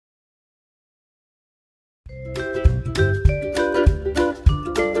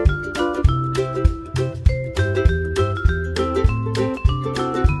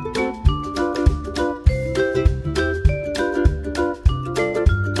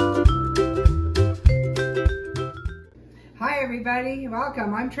everybody.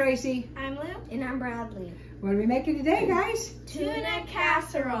 Welcome. I'm Tracy. I'm Lou. And I'm Bradley. What are we making today, guys? Tuna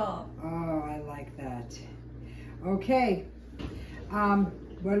casserole. Oh, I like that. Okay.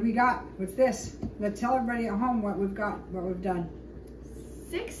 What do we got? What's this? Let's tell everybody at home what we've got, what we've done.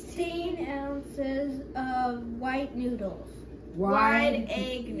 16 ounces of white noodles. Wide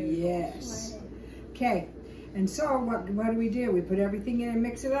egg noodles. Yes. Okay. And so what do we do? We put everything in and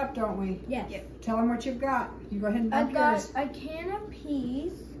mix it up, don't we? Yes. Yep. Tell them what you've got. You go ahead and dump I've got yours. a can of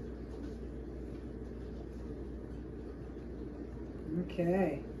peas.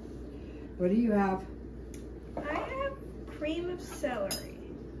 Okay. What do you have? I have cream of celery.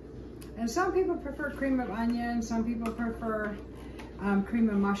 And some people prefer cream of onion. Some people prefer cream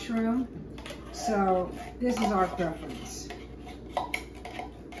of mushroom. So this is our preference.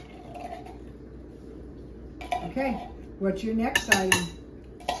 Okay. What's your next item?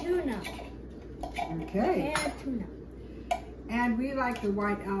 Tuna. Okay. And tuna. And we like the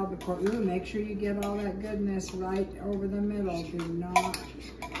white albacore. Ooh, make sure you get all that goodness right over the middle. Do not.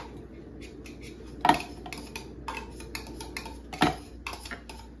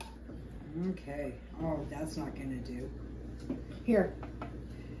 Okay. Oh, that's not gonna do. Here.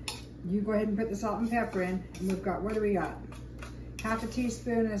 You go ahead and put the salt and pepper in. And we've got, what do we got? Half a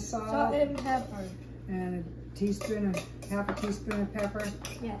teaspoon of salt. Salt and pepper. And half a teaspoon of pepper.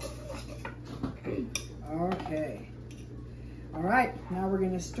 Yes. Okay. All right, now we're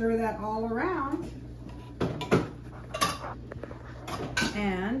gonna stir that all around.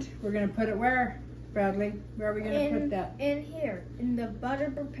 And we're gonna put it where, Bradley? Where are we gonna put that? In here, in the butter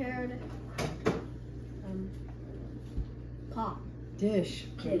prepared pot. Dish.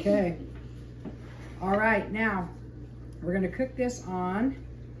 Okay. All right, now we're gonna cook this on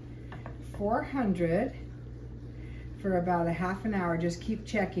 400 for about a half an hour. Just keep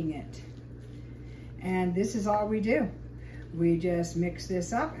checking it. And this is all we do. We just mix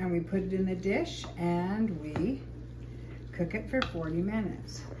this up and we put it in the dish and we cook it for 40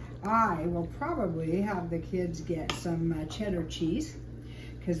 minutes. I will probably have the kids get some cheddar cheese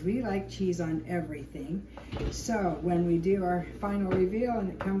because we like cheese on everything. So when we do our final reveal and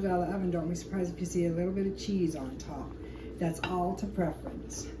it comes out of the oven, don't be surprised if you see a little bit of cheese on top. That's all to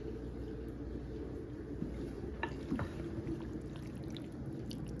preference.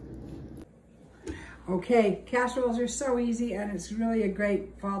 Okay, casseroles are so easy and it's really a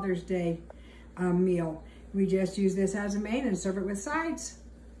great Father's Day meal. We just use this as a main and serve it with sides.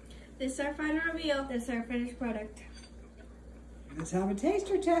 This is our final reveal. This is our finished product. Let's have a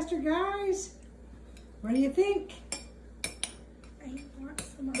taster tester, guys. What do you think? I want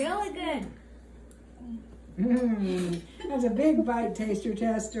some really good. That's a big bite, taster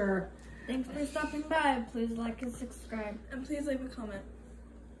tester. Thanks for stopping by. Please like and subscribe. And please leave a comment.